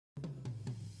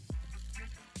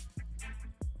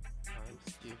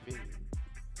TV.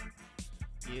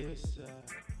 Yes,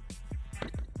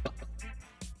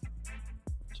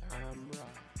 Jamra.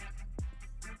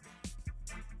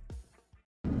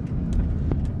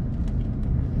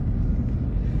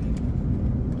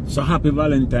 So happy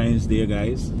Valentine's Day,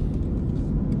 guys.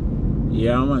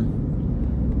 Yeah,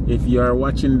 man. If you are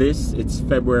watching this, it's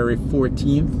February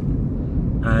 14th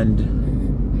and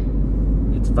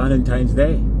it's Valentine's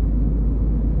Day.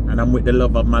 And I'm with the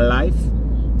love of my life,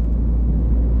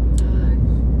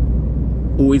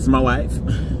 who is my wife.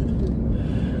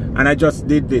 And I just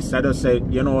did this. I just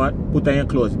said, you know what? Put on your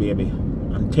clothes, baby.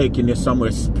 I'm taking you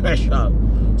somewhere special.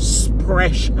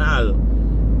 Special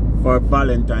for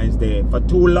Valentine's Day. For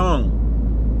too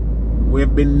long,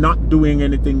 we've been not doing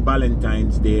anything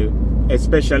Valentine's Day,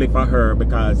 especially for her,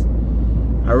 because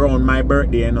around my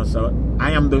birthday, you know, so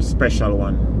I am the special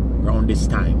one around this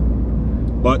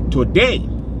time. But today,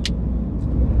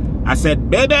 I said,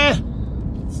 baby,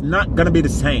 it's not gonna be the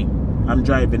same. I'm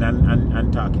driving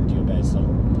and talking to you guys, so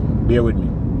bear with me.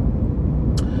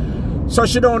 So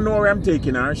she don't know where I'm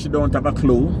taking her. She don't have a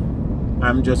clue.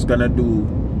 I'm just gonna do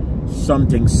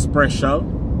something special.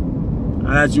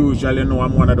 And as usual, you know,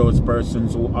 I'm one of those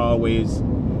persons who always,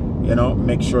 you know,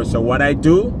 make sure so what I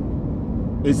do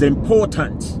is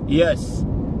important. Yes.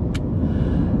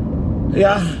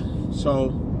 Yeah.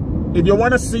 So if you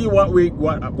want to see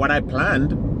what I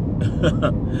planned,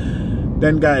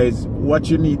 then guys, what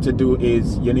you need to do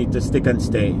is you need to stick and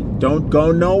stay. Don't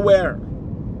go nowhere.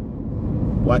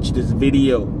 Watch this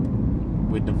video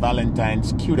with the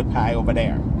Valentine's cutie pie over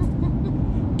there.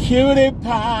 Cutie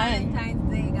pie.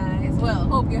 Valentine's Day, guys. Well,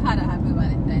 hope you had a happy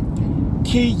Valentine's Day.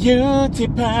 Cutie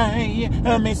pie.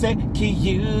 I may say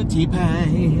cutie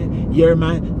pie. You're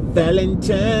my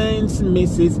Valentine's,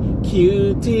 Mrs.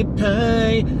 Cutie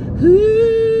Pie.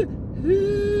 Ooh,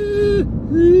 ooh,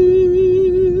 ooh.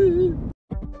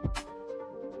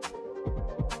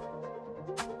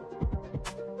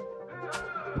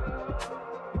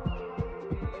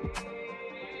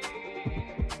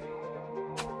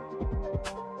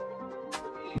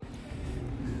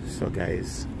 So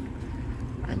guys,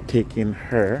 I'm taking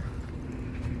her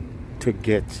to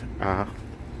get a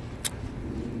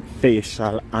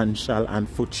facial, handshell and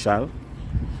footshell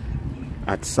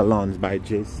at Salons by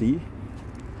JC,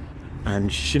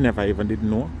 and she never even did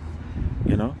know,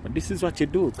 you know. But this is what you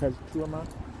do, because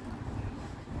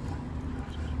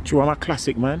Chihuahua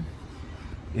classic, man,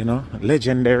 you know,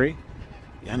 legendary,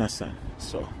 you understand.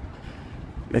 So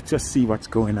let's just see what's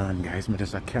going on, guys. I'm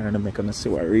just carrying to make her see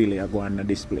what really are going on in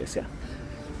this place, yeah.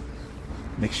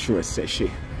 Make sure say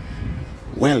she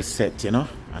well set, you know,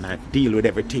 and I deal with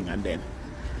everything and then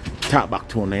talk back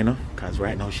to her, you know, because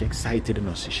right now she's excited, you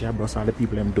know. So she brought all the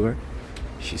people in the door.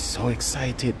 She's so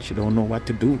excited. She don't know what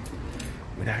to do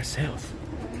with herself,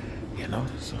 you know.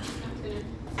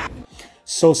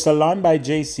 So Salon by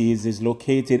JC's is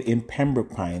located in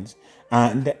Pembroke Pines,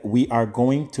 and we are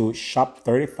going to shop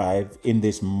 35 in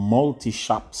this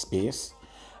multi-shop space,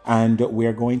 and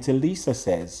we're going to Lisa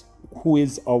Seyz, who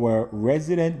is our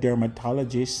resident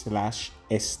dermatologist slash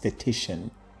esthetician,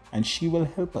 and she will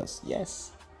help us.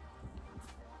 Yes.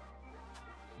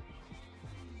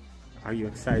 Are you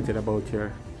excited about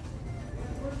your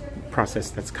process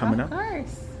that's coming up? Of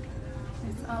course.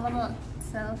 It's all about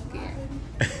self-care.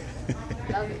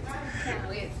 Love it. Can't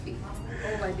wait. Feet.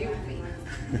 Overdue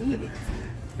feet. Need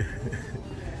it.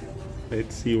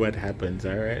 Let's see what happens.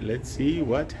 All right, let's see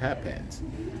what happens.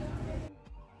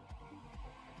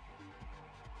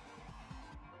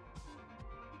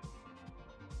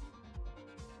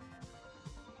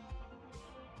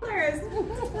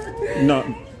 No,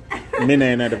 me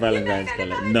not the Valentine's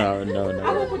color. No.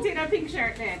 I will put in a pink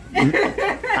shirt then.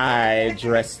 I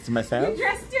dressed myself. You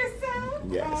dressed yourself?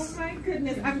 Yes. Oh my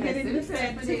goodness, I'm getting the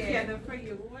set together for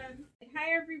you.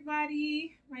 Hi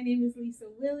everybody, my name is Lisa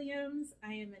Williams.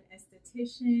 I am an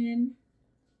esthetician,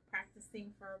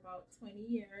 practicing for about 20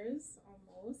 years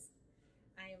almost.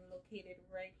 I am located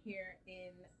right here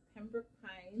in Pembroke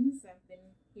Pines. I've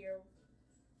been here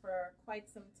for quite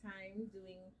some time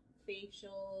doing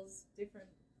facials, different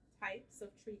types of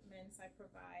treatments I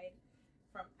provide,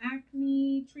 from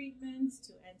acne treatments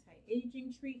to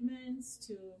anti-aging treatments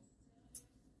to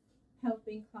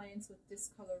helping clients with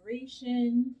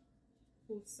discoloration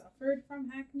who suffered from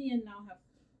acne and now have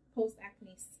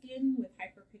post-acne skin with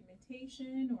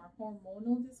hyperpigmentation or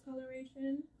hormonal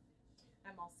discoloration.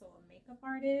 I'm also a makeup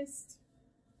artist.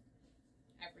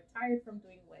 I've retired from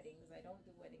doing weddings. I don't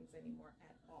do weddings anymore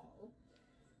at all.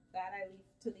 That I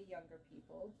leave to the younger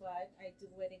people, but I do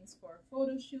weddings for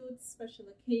photo shoots, special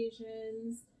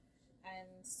occasions, and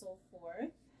so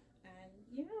forth. And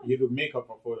yeah. You do makeup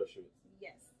for photo shoots?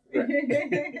 Yes.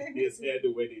 Right. Yes, I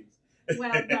do weddings.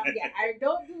 Well, yeah, I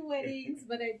don't do weddings,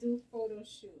 but I do photo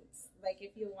shoots. Like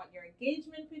if you want your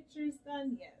engagement pictures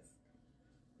done, yes.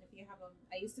 If you have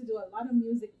I used to do a lot of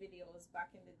music videos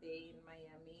back in the day in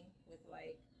Miami with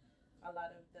like a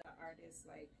lot of the artists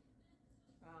like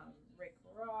Rick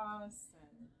Ross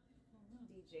and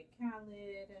DJ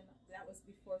Khaled, and that was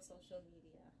before social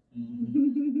media.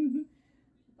 Mm-hmm.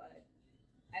 But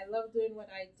I love doing what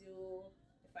I do.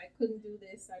 If I couldn't do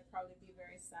this, I'd probably be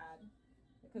very sad,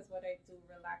 because what I do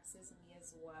relaxes me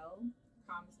as well,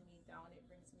 calms me down. It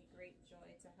brings me great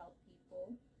joy to help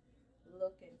people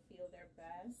look and feel their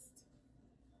best.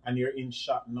 And you're in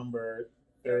shop number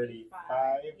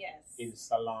 35. Yes. In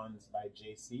Salons by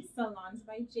JC. Salons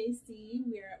by JC.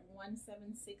 We're at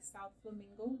 176 South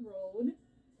Flamingo Road.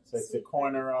 So it's the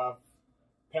corner of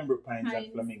Pembroke Pines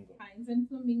and Flamingo. Pines and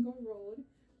Flamingo Road,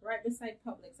 right beside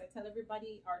Publix. I tell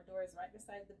everybody our door is right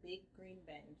beside the big green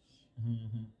bench.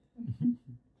 Mm-hmm.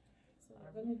 So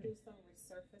we're going to do some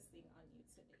resurfacing on you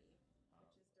today.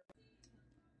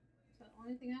 So the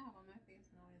only thing I have on my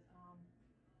face now is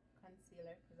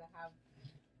concealer, because I have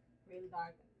real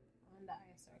dark under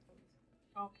eye circles.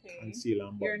 Okay.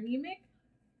 Concealer. You're anemic?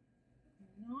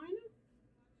 No, I know.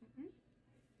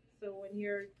 So when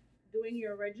you're doing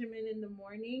your regimen in the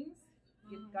mornings,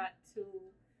 you've got to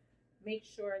make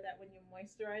sure that when you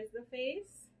moisturize the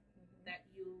face, that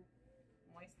you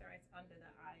moisturize under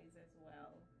the eyes as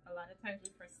well. A lot of times we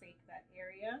forsake that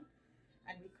area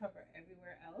and we cover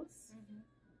everywhere else.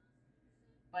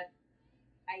 But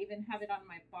I even have it on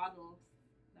my bottle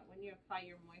that when you apply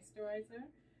your moisturizer,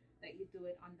 that you do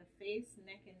it on the face,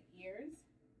 neck, and ears.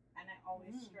 And I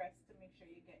always stress to make sure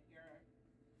you get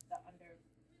the under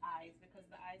eyes, because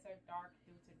the eyes are dark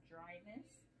due to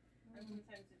dryness. And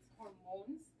sometimes it's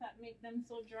hormones that make them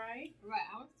so dry. Right,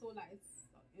 I was told that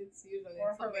it's usually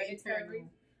or hereditary.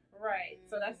 Right.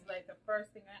 So that's like the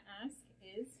first thing I ask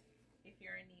is if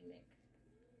you're anemic.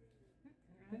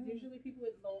 Because usually people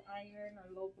with low iron or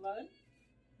low blood,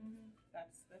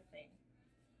 that's the thing.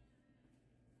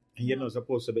 And you're not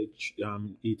supposed to be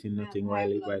eating nothing while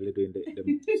you're doing the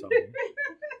something.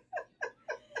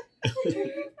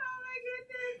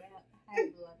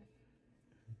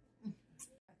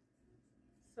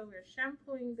 So we're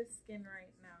shampooing the skin right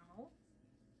now,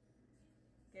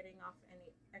 getting off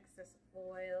any excess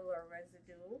oil or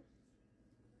residue,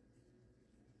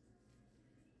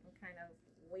 and kind of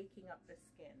waking up the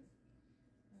skin,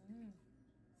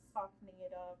 softening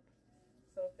it up.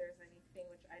 So if there's anything,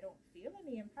 which I don't feel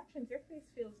any impressions, your face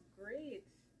feels great.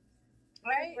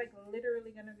 Right. It's like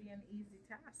literally going to be an easy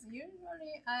task.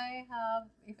 Usually I have,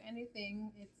 if anything,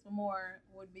 it's more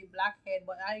would be blackhead,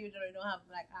 but I usually don't have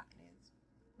like acne.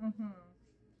 And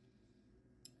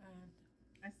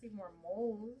I see more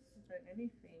moles than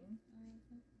anything.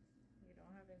 You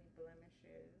don't have any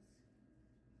blemishes.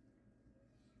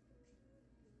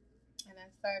 And I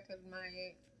started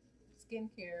my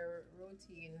skincare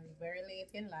routine very late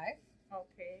in life.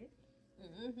 Okay.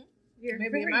 You're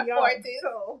maybe in my young, 40s.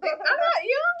 So. I'm not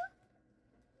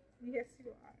young. Yes,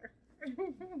 you are.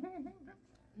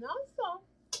 No, so.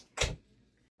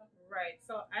 Right.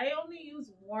 So I only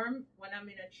use warm when I'm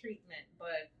in a treatment,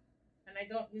 and I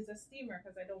don't use a steamer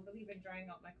because I don't believe in drying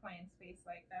out my client's face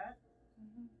like that.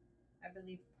 I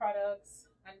believe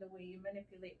products and the way you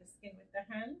manipulate the skin with the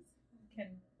hands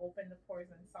can open the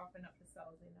pores and soften up the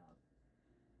cells enough.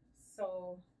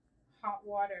 So hot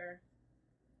water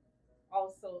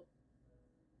also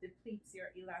depletes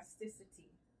your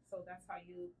elasticity. So that's how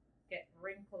you get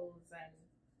wrinkles and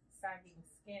sagging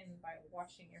skin, by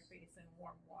washing your face in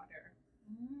warm water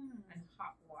and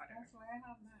hot water. That's why I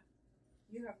have that.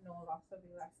 You have no loss of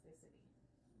elasticity.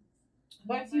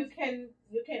 But you can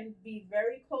be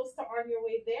very close to on your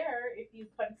way there if you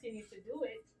continue to do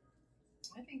it.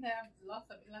 I think I have lots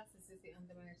of elasticity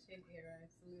under my chin area.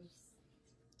 It's loose.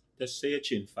 Just say your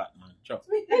chin fat, man. Chop.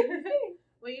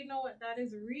 Well, you know what that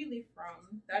is really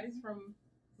from? That is from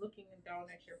looking down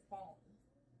at your phone.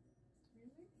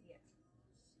 Really? Yeah.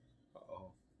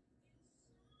 Uh-oh.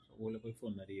 So all of my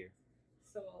phone not here.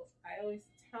 So I always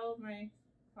tell my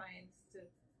clients to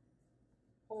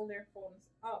hold their phones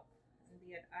up and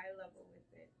be at eye level with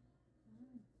it.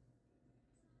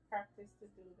 Practice to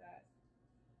do that.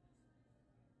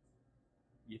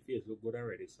 Your face look good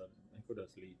already, son. I could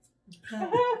just leave.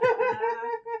 Wow.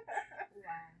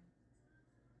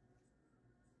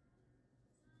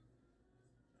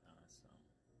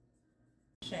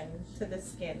 To the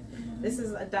skin. This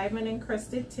is a diamond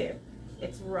encrusted tip.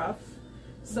 It's rough,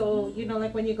 So, you know,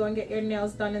 like when you go and get your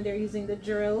nails done and they're using the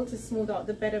drill to smooth out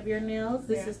the bed of your nails,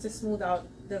 this is to smooth out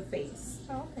the face.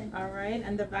 Oh, okay. All right,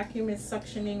 and the vacuum is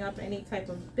suctioning up any type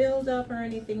of buildup or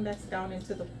anything that's down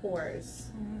into the pores.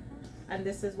 And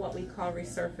this is what we call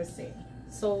resurfacing.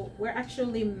 So we're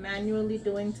actually manually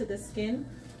doing to the skin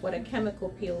what a chemical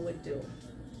peel would do.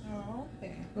 Oh,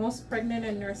 okay. Most pregnant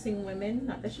and nursing women,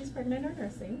 not that she's pregnant or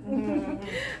nursing,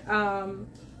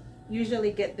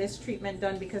 usually get this treatment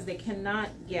done because they cannot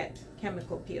get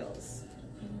chemical peels.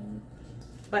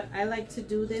 But I like to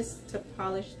do this to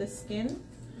polish the skin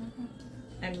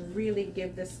and really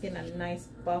give the skin a nice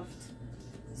buffed,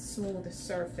 smooth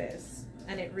surface.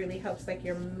 And it really helps like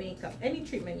your makeup, any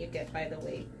treatment you get, by the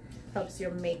way, helps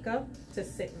your makeup to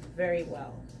sit very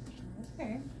well.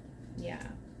 Okay. Yeah.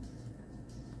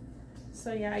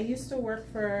 So yeah, I used to work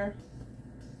for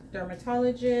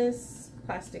dermatologists,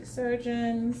 plastic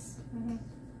surgeons,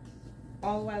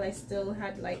 all while I still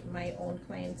had like my own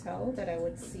clientele that I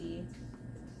would see,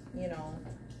 you know,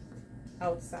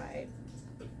 outside.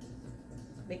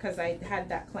 Because I had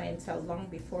that clientele long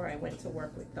before I went to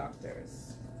work with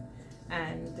doctors.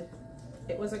 And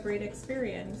it was a great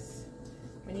experience.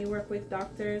 When you work with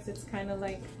doctors, it's kind of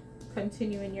like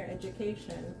continuing your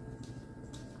education.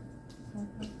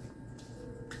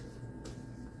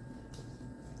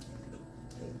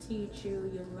 They teach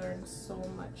you, you learn so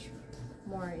much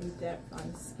more in depth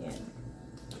on skin.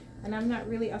 And I'm not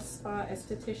really a spa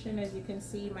esthetician. As you can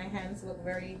see, my hands look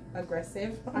very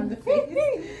aggressive on the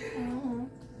face.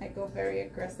 I go very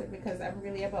aggressive because I'm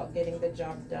really about getting the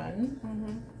job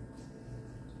done.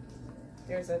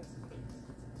 There's a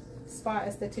spa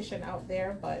esthetician out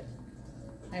there, but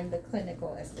I'm the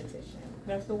clinical esthetician.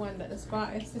 That's the one that the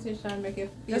spa esthetician make you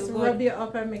feel Just good. rub you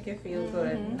up and make you feel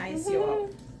good, nice you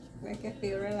up. Make you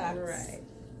feel relaxed. Right.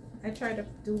 I try to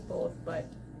do both, but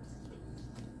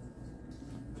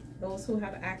those who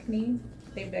have acne,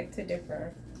 they beg to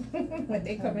differ. When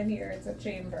they come in here, it's a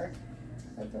chamber.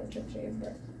 A torture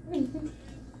chamber.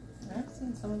 I've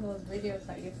seen some of those videos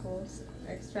that you post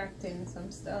extracting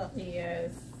some stuff.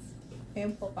 Yes.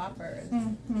 Pimple poppers.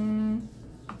 And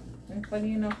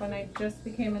funny enough, when I just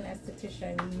became an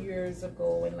esthetician years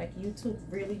ago, when like YouTube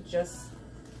really just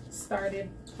started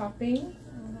popping,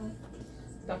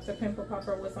 Dr. Pimple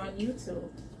Popper was on YouTube,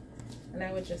 and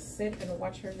I would just sit and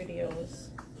watch her videos.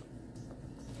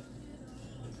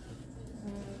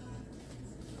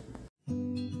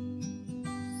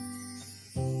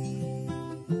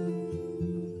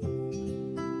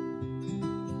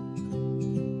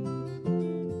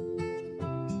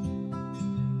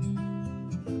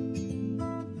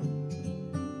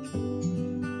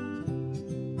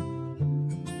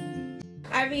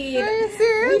 I mean,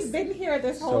 we've been here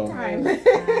this whole time.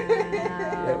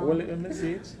 Yeah, well, let me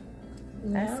see it.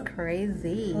 That's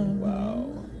crazy.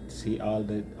 Wow. See all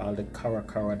the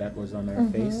cara that was on her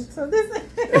face. So this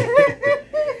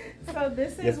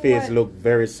is your face look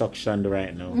very suctioned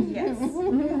right now. Yes.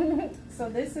 So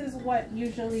this is what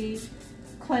usually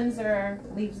cleanser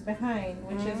leaves behind,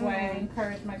 which is why I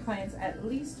encourage my clients at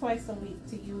least twice a week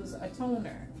to use a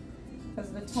toner.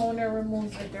 Because the toner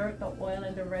removes the dirt, the oil,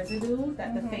 and the residue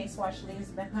that the face wash leaves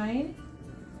behind.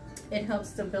 It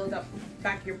helps to build up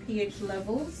back your pH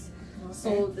levels.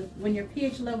 So when your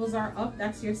pH levels are up,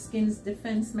 that's your skin's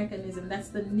defense mechanism. That's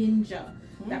the ninja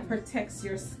that protects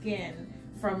your skin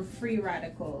from free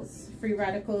radicals. Free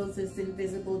radicals is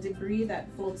invisible debris that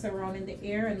floats around in the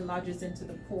air and lodges into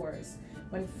the pores.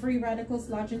 When free radicals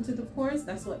lodge into the pores,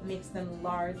 that's what makes them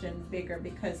large and bigger,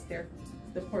 because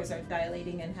the pores are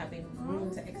dilating and having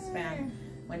room to expand.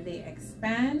 When they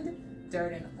expand,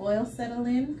 dirt and oil settle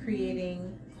in,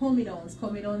 creating comedones.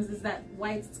 Comedones is that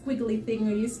white squiggly thing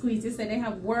when you squeeze. You say they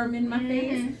have worm in my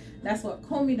face. That's what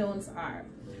comedones are.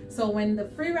 So when the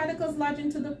free radicals lodge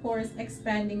into the pores,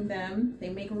 expanding them, they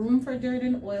make room for dirt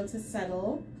and oil to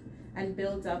settle and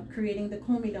build up, creating the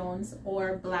comedones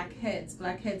or blackheads.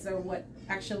 Blackheads are what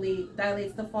actually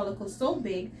dilates the follicle so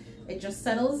big, it just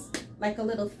settles like a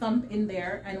little thump in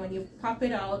there, and when you pop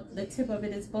it out, the tip of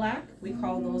it is black. We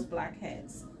call those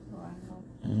blackheads.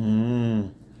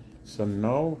 Wow. So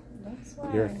now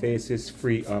your face is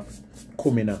free of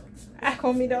comina.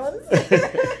 Comedones?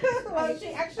 Well, she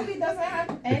actually doesn't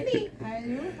have any. I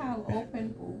do have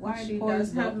open wide She pores.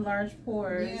 does have large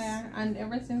pores. Yeah, and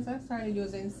ever since I started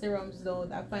using serums, though,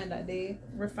 I find that they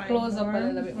Refine close up more. a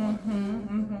little bit more.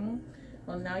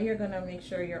 Well, now you're gonna make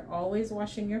sure you're always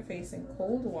washing your face in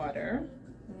cold water.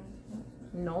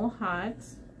 No hot.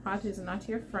 Hot is not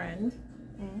your friend.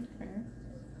 Okay.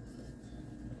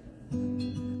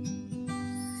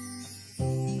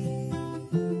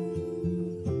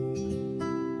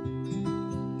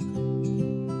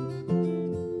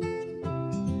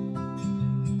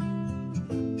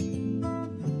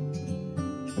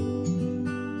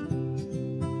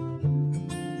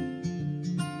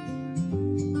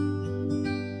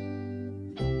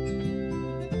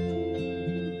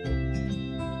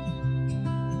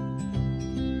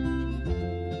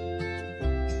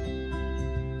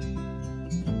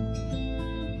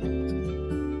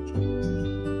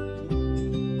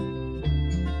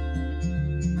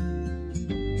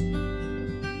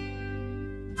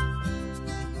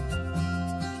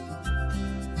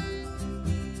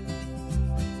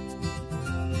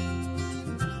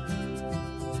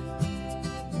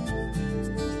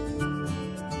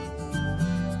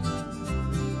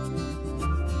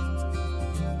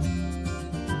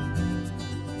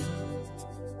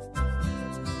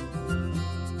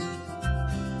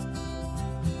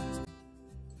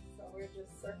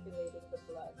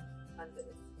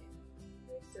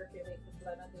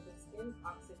 blood under the skin,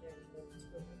 oxygen moves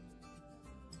through it.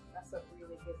 That's what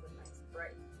really gives a nice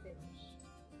bright finish.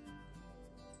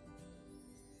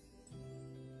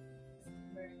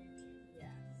 Burning,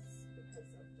 yes, because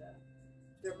of the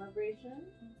dermabrasion.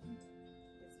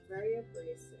 It's very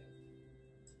abrasive.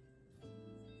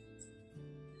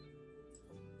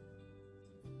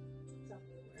 Tell me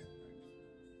where it hurts.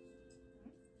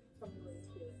 Tell me where you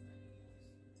feel it.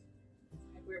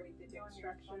 And where we did the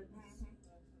extractions.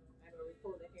 And where we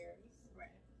pull the hairs.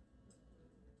 Right.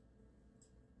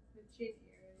 The chin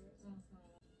areas. So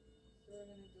we're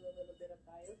going to do a little bit of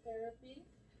biotherapy.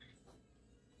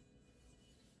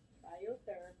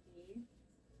 Biotherapy.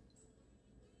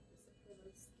 Just a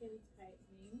little skin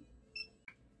tightening.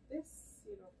 This,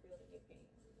 you don't feel any pain.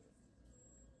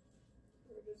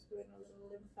 We're just doing a little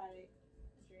lymphatic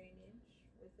drainage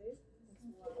with it as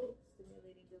well,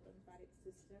 stimulating the lymphatic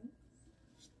system.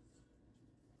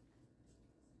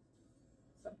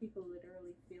 Some people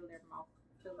literally feel their mouth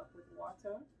fill up with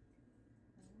water.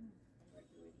 And we're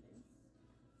doing this.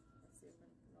 Let's see if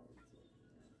lymph nodes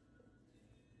open up.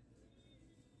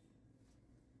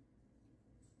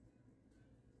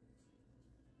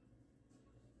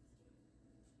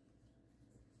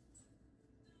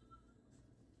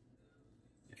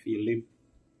 I feel limp.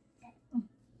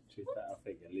 She's that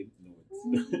affect your lymph nodes.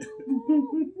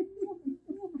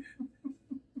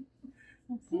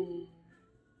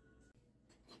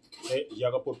 Hey, you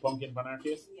gonna put pumpkin on her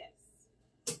face?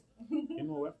 Yes. You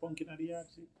know what pumpkin at the yard,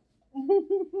 see?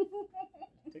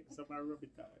 Take some and rub it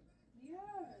out. Yeah.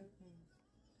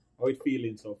 How it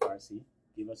feeling so far, see?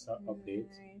 Give us an update.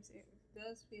 Nice. It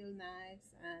does feel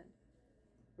nice and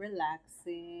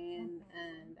relaxing,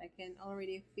 and I can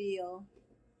already feel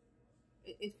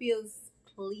it feels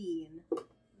clean. Yes.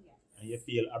 And you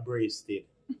feel abrased. Yeah,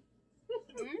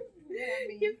 I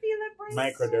mean, You feel it, Bruce?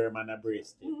 Microderm and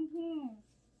abrased.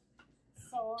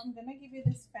 So I'm gonna give you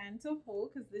this fan to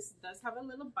hold because this does have a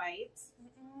little bite.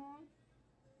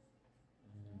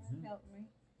 help me.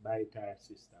 Bite her,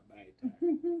 sister, bite her.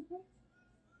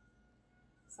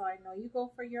 So I know you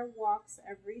go for your walks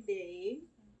every day.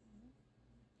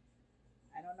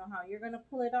 I don't know how you're gonna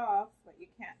pull it off, but you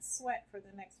can't sweat for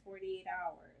the next 48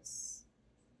 hours.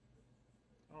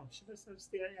 Oh, she doesn't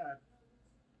stay here.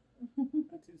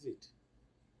 That is it.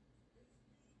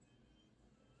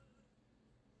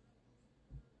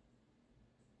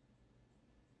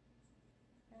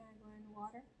 Can I go in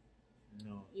water?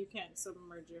 No, You can't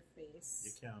submerge your you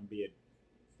face. can't be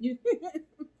it.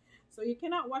 So you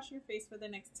cannot wash your face for the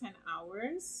next 10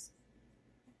 hours.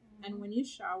 And when you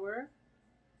shower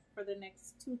for the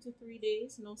next 2 to 3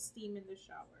 days, no steam in the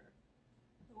shower.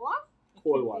 What? It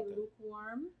Cold can water. be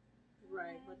lukewarm,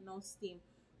 right? But no steam.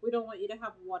 We don't want you to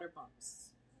have water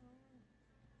bumps.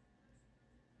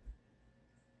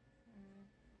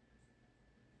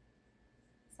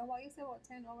 So what you say about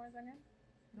 10 hours again?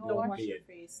 Don't Don't wash be your it.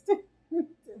 face.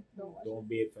 Don't wash Don't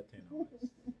bathe for 10 hours.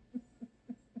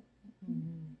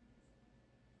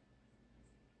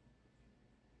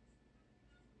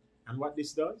 And what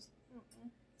this does?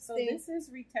 So Same. this is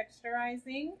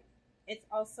retexturizing. It's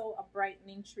also a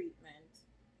brightening treatment.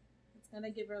 It's gonna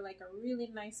give her like a really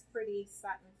nice, pretty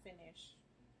satin finish.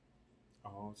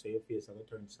 Oh, so your face will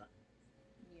turn satin.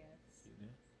 Yes. See there?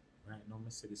 Right now, I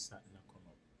see the satin will come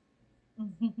up.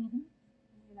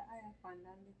 I find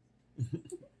that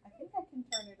I think I can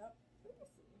turn it up. Let me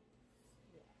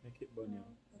see. Make it bunny.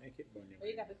 Make it bunny. But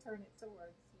you gotta turn it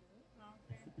towards you.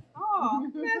 Okay. Oh,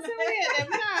 that's weird. I'm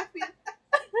laughing.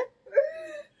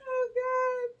 Oh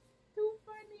God, too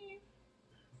funny.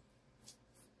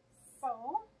 So,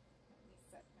 let me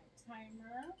set my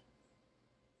timer.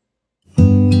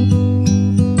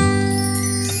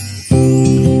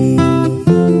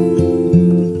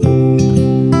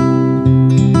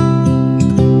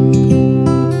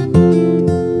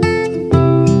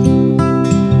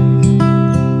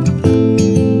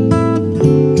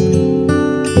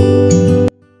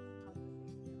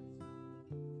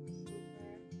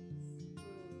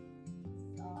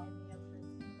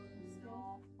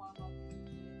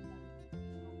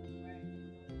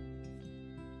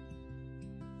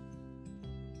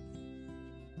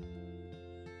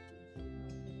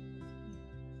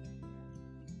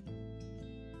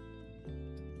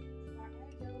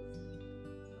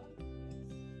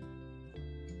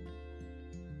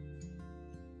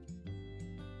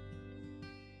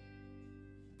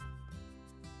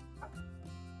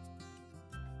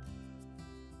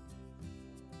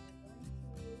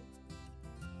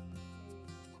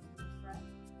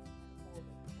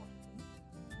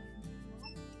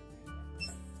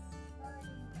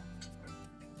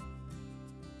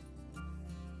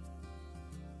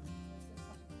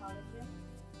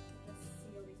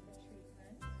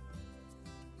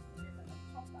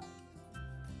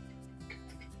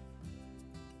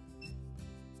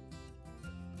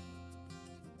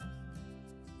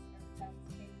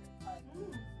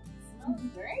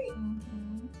 Sounds great.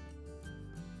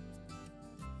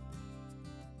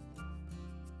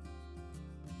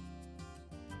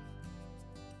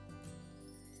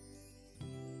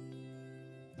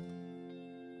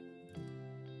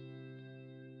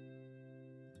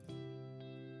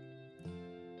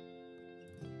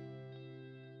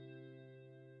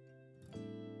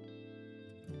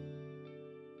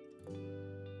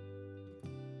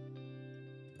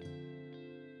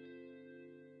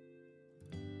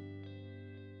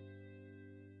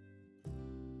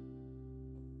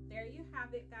 There you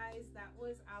have it, guys. That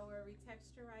was our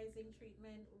retexturizing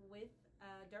treatment with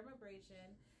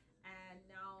dermabrasion, and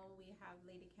now we have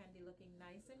Lady Candy looking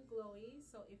nice and glowy.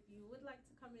 So if you would like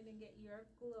to come in and get your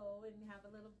glow and have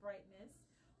a little brightness,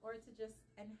 or to just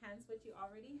enhance what you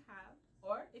already have,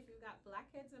 or if you've got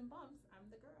blackheads and bumps, I'm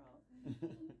the girl.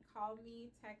 Call me,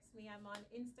 text me. I'm on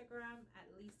Instagram at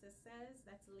Lisa Seyz.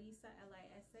 That's Lisa,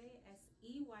 LISA,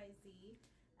 SEYZ,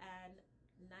 and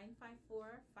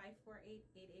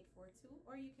 954-548-8842,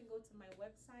 or you can go to my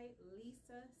website,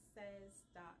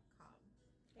 lisaseyz.com.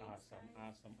 Awesome.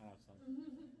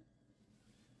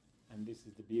 And this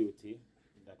is the beauty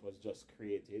that was just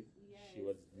created. Yes. She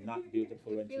was not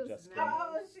beautiful when she just came.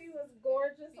 Oh, she was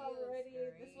gorgeous already.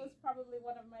 Great. This was probably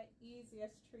one of my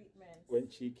easiest treatments. When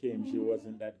she came, she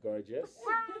wasn't that gorgeous.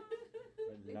 But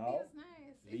It now, feels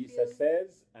nice. Lisa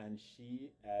Seyz, and she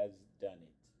has done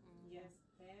it. Yes,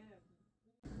 ma'am.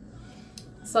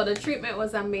 So the treatment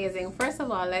was amazing. First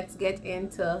of all, let's get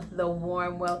into the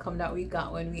warm welcome that we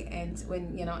got when we as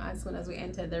soon as we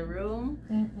entered the room.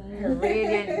 Her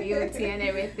radiant beauty and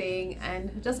everything,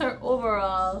 and just her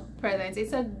overall presence.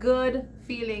 It's a good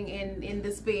feeling in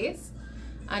the space,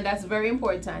 and that's very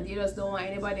important. You just don't want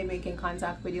anybody making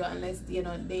contact with you unless they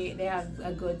have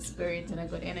a good spirit and a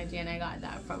good energy, and I got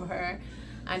that from her.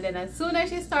 And then as soon as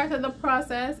she started the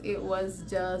process, it was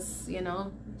just,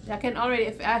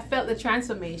 I felt the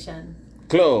transformation.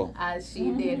 Glow. As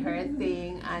she did her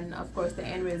thing, and of course the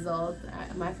end result,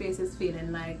 my face is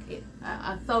feeling like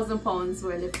 1,000 pounds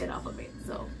were lifted off of it.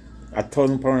 So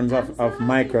 1,000 pounds of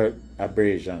micro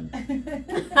abrasion.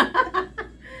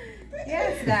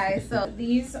 yes, guys. So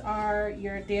these are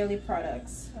your daily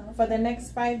products for the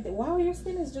next 5 days. Wow, your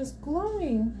skin is just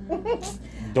glowing.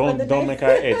 Don't make our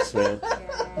head swell.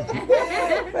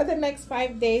 For the next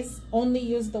 5 days, only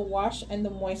use the wash and the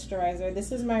moisturizer. This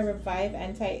is my Revive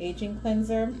Anti-Aging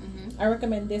Cleanser. I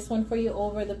recommend this one for you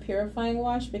over the purifying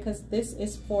wash because this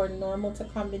is for normal to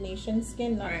combination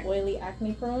skin, not oily,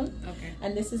 acne prone. okay.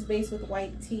 And this is based with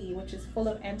white tea, which is full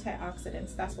of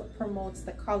antioxidants. That's what promotes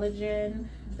the collagen,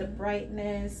 the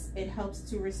brightness. It helps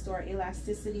to restore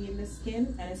elasticity in the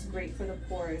skin, and it's great for the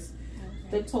pores.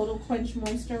 The Total Quench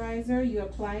Moisturizer, you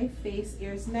apply face,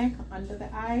 ears, neck, under the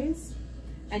eyes.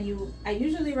 And I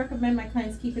usually recommend my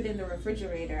clients keep it in the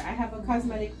refrigerator. I have a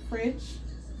cosmetic fridge,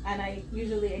 and I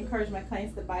usually encourage my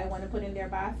clients to buy one and put in their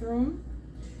bathroom.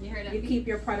 You keep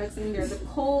your products in there. The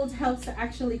cold helps to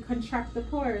actually contract the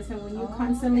pores, and when you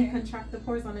constantly contract the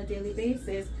pores on a daily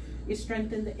basis, you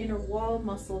strengthen the inner wall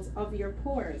muscles of your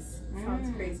pores.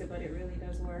 Sounds crazy, but it really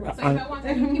does work. So if I want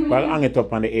to keep Well, hang it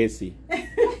up on the AC. I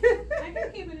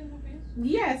can keep it in the face.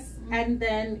 Yes, and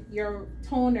then your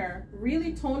toner.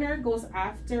 Really, toner goes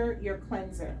after your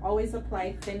cleanser. Always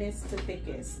apply thinnest to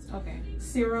thickest. Okay.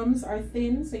 Serums are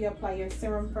thin, so you apply your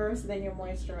serum first, then your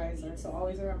moisturizer. So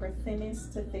always remember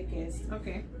thinnest to thickest.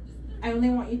 Okay. I only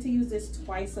want you to use this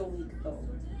twice a week though.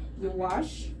 You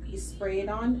wash, you spray it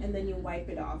on, and then you wipe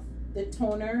it off. The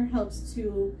toner helps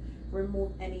to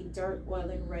remove any dirt, oil,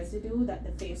 and residue that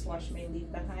the face wash may leave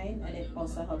behind, and it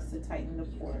also helps to tighten the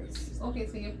pores. Okay,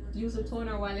 so you use a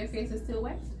toner while your face is still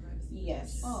wet?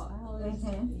 Yes. Oh, I always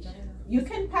You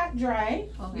can pat dry.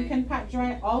 Okay. You can pat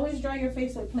dry. Always dry your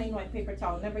face with plain white paper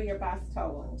towel, never your bath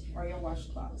towel or your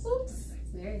washcloth. Oops.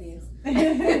 There it is.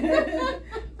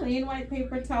 Plain white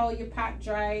paper towel, you pat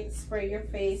dry, spray your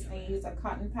face, and you use a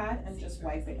cotton pad and just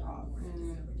wipe it off.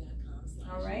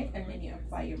 All right, and then you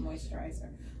apply your moisturizer.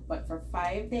 But for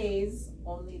 5 days,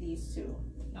 only these two.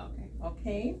 Okay.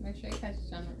 Okay. Make sure you catch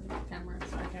it on the camera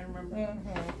so I can remember.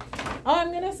 Oh,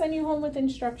 I'm gonna send you home with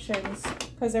instructions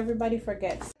because everybody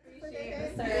forgets.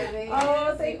 Appreciate the service.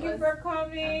 Oh, thank you for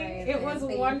coming. amazing. It was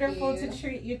Thank wonderful you. to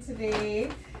treat you today.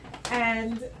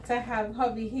 And to have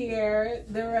hubby here,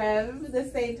 the Rev, the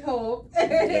Sendtohope.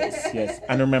 yes.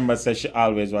 And remember, says she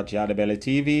always watch Yardie Belly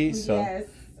TV. So, yes,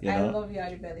 you I know. love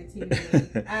Yardie Belly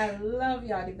TV. I love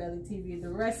Yardie Belly TV. The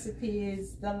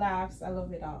recipes, the laughs, I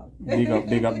love it all. Big up,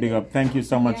 big up, big up. Thank you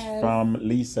so much from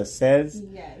Lisa Seyz.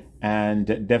 Yes.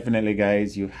 And definitely,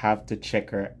 guys, you have to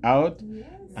check her out. Yes.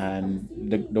 And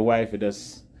the wife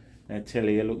just I tell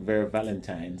you, you look very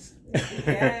Valentines.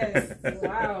 Yes,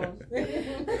 wow.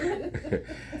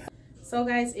 So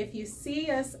guys, if you see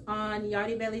us on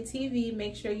Yardie Belly TV,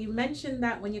 make sure you mention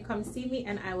that when you come see me,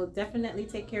 and I will definitely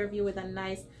take care of you with a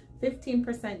nice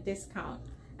 15% discount.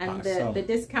 And awesome. the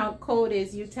discount code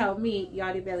is, you tell me,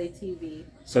 Yardie Belly TV.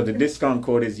 So the discount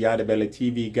code is Yardie Belly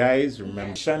TV, guys.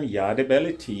 Remember, Yardie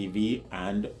Belly TV,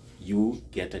 and you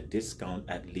get a discount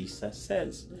at Lisa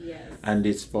Seyz. Yes. And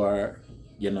it's for,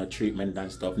 you know, treatment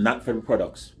and stuff, not for the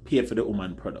products. Pay for the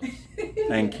woman products.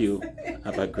 Thank you.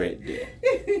 Have a great day.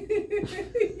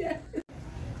 Yeah.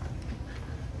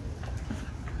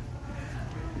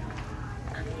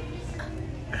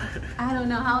 I don't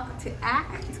know how to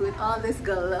act with all this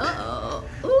glow.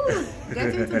 Ooh,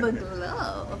 get into the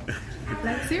glow.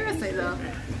 Like seriously though.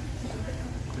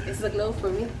 It's the glow for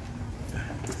me.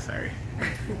 Sorry.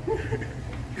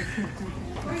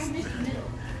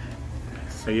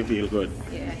 So you feel good?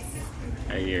 Yes.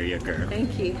 I hear you, girl.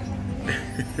 Thank you.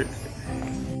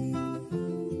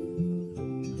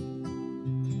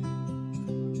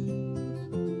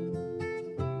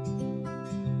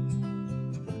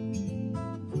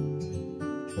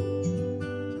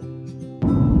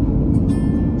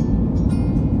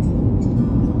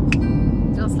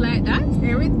 Just like that,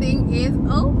 everything is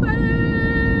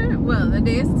over. Well, the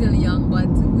day is still young, but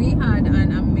I had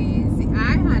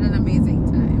an amazing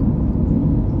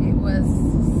time. It was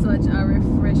such a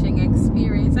refreshing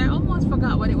experience. I almost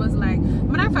forgot what it was like.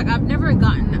 Matter of fact, I've never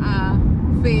gotten a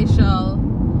facial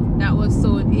that was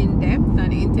so in-depth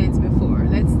and intense before.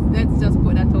 Let's just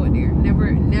put that out there. Never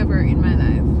in my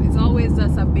life. It's always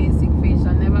just a basic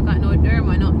facial. Never got no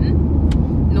derma, nothing,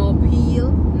 no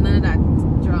peel, none of that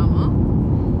drama.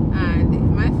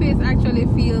 And my face actually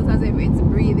feels as if it's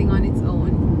breathing on its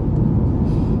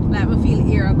own. Like I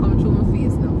feel air come through my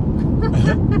face now.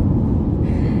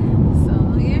 So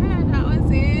yeah, that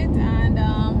was it. And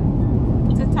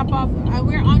to top off,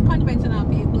 we're unconventional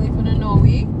people, if you don't know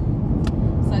we.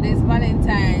 So this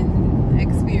Valentine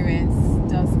experience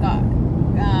just got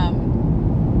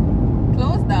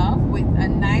closed off with a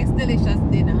nice delicious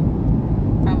dinner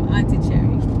from Auntie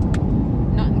Cherry.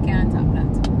 Nothing can top that.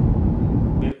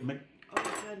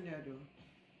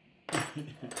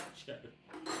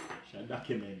 Shall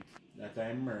document that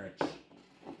I merch.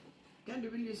 Can you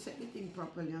really set the thing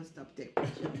properly and stop taking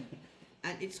picture?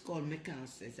 And it's called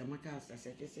Macasta. It's a Macasta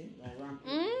set, you see?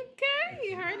 Okay,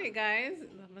 you heard it, guys.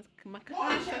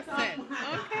 Macasta set.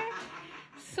 Okay.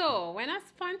 So, when a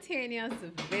spontaneous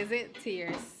visit to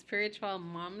your spiritual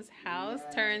mom's house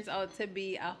turns out to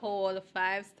be a whole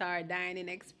 5-star dining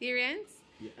experience,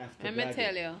 let me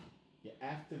tell you,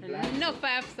 no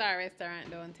 5-star restaurant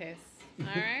don't test.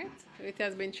 Alright? It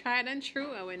has been tried and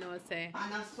true, and we know say.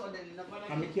 I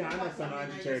can't understand how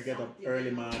the chair get up early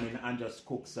morning and just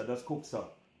cook, so just cook, so.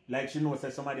 Like she knows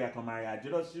that somebody will come marry her.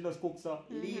 She just cook, so.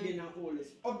 Leading the Holy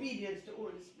Spirit. Obedience to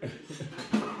Holy Spirit.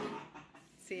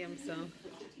 Same so.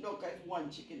 Look at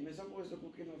one chicken. I'm supposed to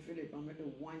cook in Philip. I'm going to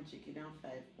do 1 chicken and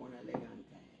 5 pounds of leg and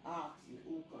thigh. Ask me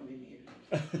who come in here.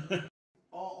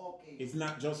 Oh, okay. It's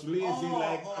not just lazy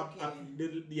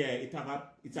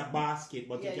it's a basket,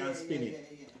 but you can spin it.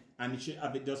 Yeah. And you should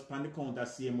have it just on the counter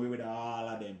same way with all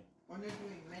of them. When you're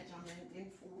doing measurement in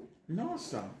food? No,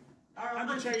 sir.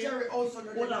 And Cherry also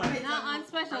not on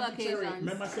special occasions.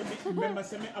 Remember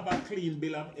say me have a clean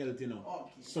bill of health, you know.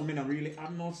 Okay. So me not really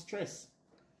have no stress.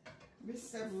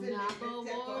 Mr. We Philip, not go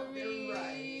take up the worry.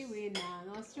 rice. We not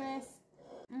no stress.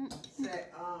 Say,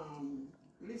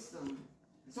 listen.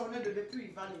 So now do the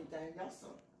pre-Valentine, that's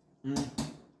all. That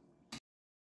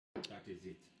is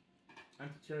it.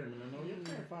 Auntie Cherry, I know you're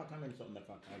very far calling something that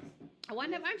far. I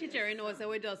wonder if Auntie Cherry knows that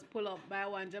we just pull up by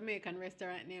one Jamaican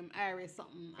restaurant named Iris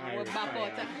something. And we're back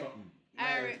out to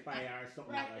Irish Fire or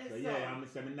something like that. So yeah, I'm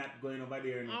saying not going over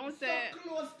there. I would say so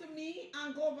close to me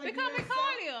and go over there. because we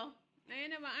call you. And you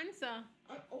never answer.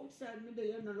 Outside me there,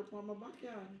 you know, look on my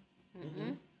backyard.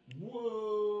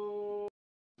 Whoa.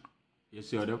 You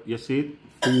see it?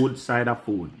 Food side of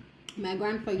food. My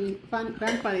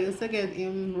grandfather used to get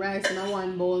him rice in a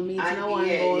one bowl, meat in a one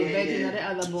bowl, veg in the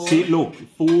other bowl. See, look,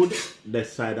 food, the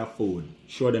side of food.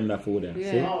 Show them the food there.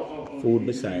 Yeah. See? Food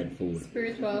beside food.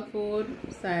 Spiritual food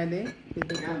beside it.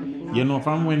 You know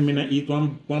from when me eat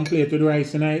one plate with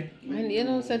rice tonight? And you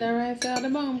know, say the rice out the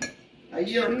bomb. A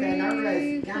year kind of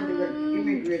rice can't even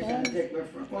immigration take me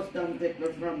from, custom take me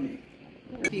from me.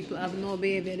 People have no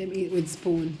baby, they eat with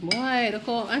spoon. Boy, look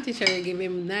how Auntie Cherry give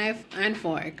him knife and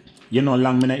fork. You know,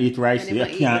 long me eat rice, you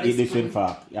can't eat this with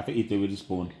fork. You have to eat it with a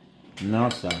spoon. No,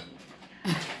 sir.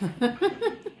 You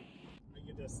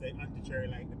just say Auntie Cherry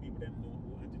like the people that know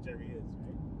who Auntie Cherry is,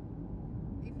 right?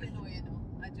 If you know,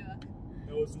 a joke.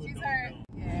 Those who She's don't our, know.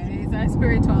 yeah, she's our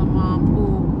spiritual mom who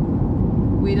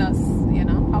we just, you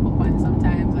know, pop up on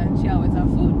sometimes, and she always have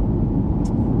food.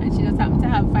 And she just happened to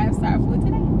have 5-star food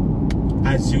today.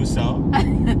 As you saw.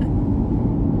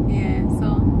 Yeah,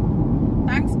 so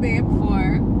thanks, babe,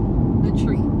 for the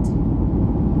treat.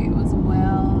 It was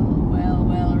well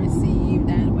received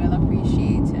and well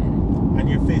appreciated. And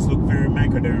your face looked very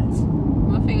microderms.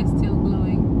 My face still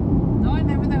glowing. No, I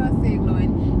never thought I would stay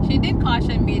glowing. She did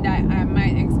caution me that I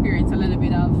might experience a little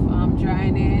bit of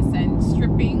dryness and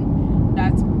stripping.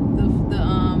 That's the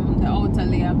outer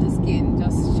layer of the skin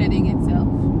just shedding itself,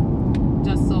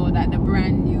 just so that the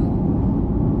brand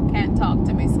new can't talk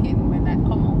to my skin when that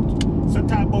come out. So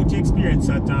talk about your experience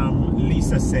at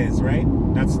Lisa Seyz, right?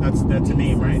 That's the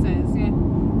name, right? Seyz, yeah.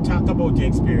 Talk about your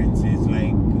experiences.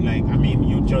 Like I mean,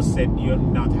 you just said you've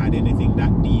not had anything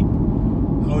that deep.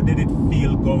 How did it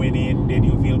feel going in? Did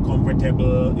you feel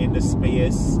comfortable in the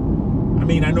space? I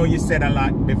mean, I know you said a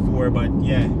lot before, but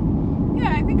yeah.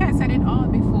 Yeah, I think I said it all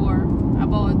before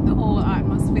about the whole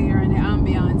atmosphere and the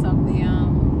ambience of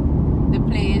the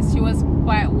place. She was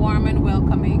quite warm and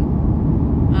welcoming,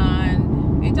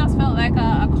 and it just felt like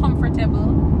a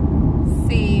comfortable,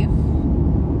 safe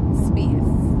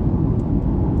space.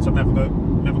 So I'm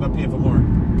never gonna pay for more.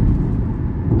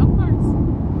 Of course.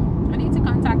 I need to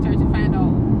contact her to find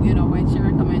out, you know, when she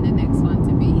recommend the next one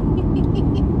to be.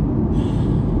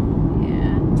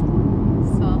 Yeah.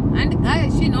 So,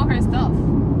 and she know her stuff.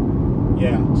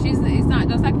 Yeah. It's not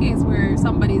just a case where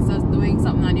somebody's just doing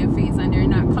something on your face and they're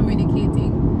not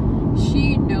communicating.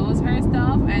 She knows her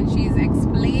stuff and she's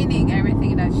explaining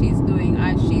everything that she's doing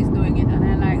as she's doing it, and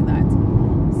I like that.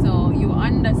 So you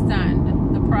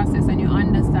understand the process and you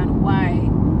understand why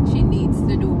she needs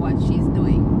to do what she's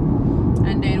doing.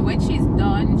 And then when she's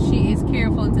done, she is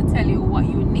careful to tell you what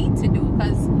you need to do,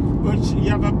 because you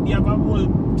have a whole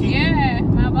thing. yeah,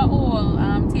 I have a whole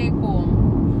take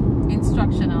home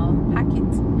instructional packet.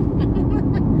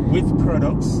 With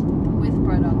products. With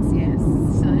products, yes.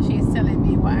 So she's telling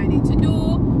me what I need to do,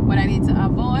 what I need to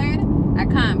avoid. I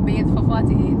can't bathe for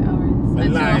 48 hours. A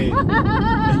lie.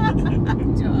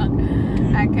 Joke.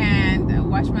 I can't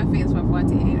wash my face for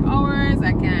 48 hours.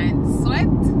 I can't sweat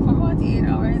for 48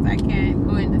 hours. I can't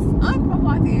go in the sun for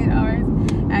 48 hours.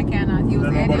 I cannot use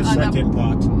any other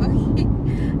part.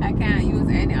 I can't use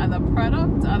any other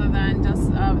product other than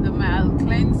just the mild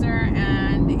cleanser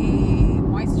and a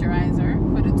moisturizer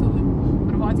for the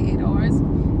 48 hours.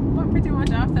 But pretty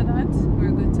much after that,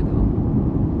 we're good to go.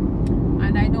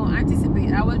 And I don't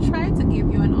anticipate. I will try to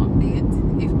give you an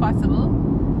update if possible.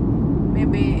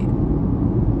 Maybe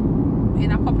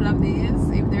in a couple of days,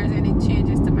 if there's any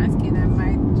changes to my skin, I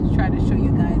might try to show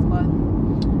you guys. But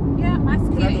yeah, my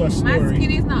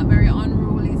skin is not very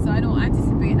unruly, so I don't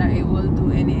anticipate that it will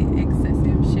do any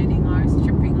excessive shedding or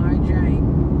stripping or drying.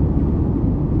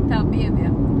 Tell baby.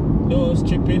 No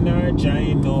stripping or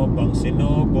drying, no bouncing,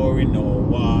 no boring, no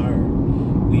war.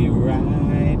 We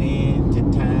ride into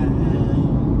town.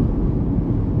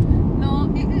 No.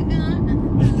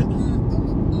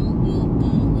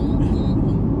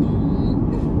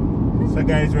 So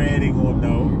guys, we're heading home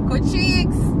now. Good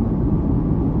cheeks.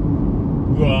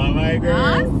 Go on, my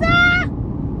girl.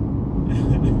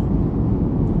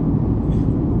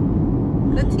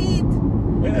 The teeth.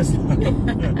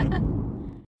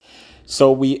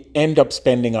 So we end up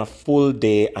spending a full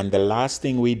day, and the last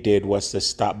thing we did was to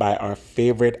stop by our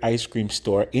favorite ice cream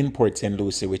store in Port St.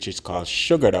 Lucie, which is called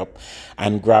Sugared Up,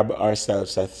 and grab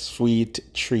ourselves a sweet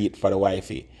treat for the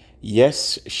wifey.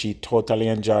 Yes, she totally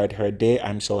enjoyed her day.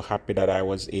 I'm so happy that I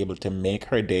was able to make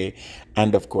her day.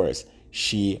 And of course,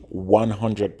 she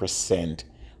 100%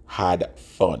 had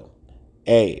fun.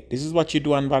 Hey, this is what you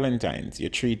do on Valentines. You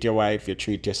treat your wife, you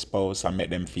treat your spouse, and make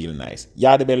them feel nice.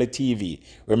 Yardie TV.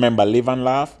 Remember, live and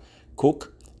laugh,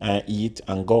 cook and eat,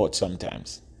 and go out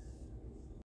sometimes.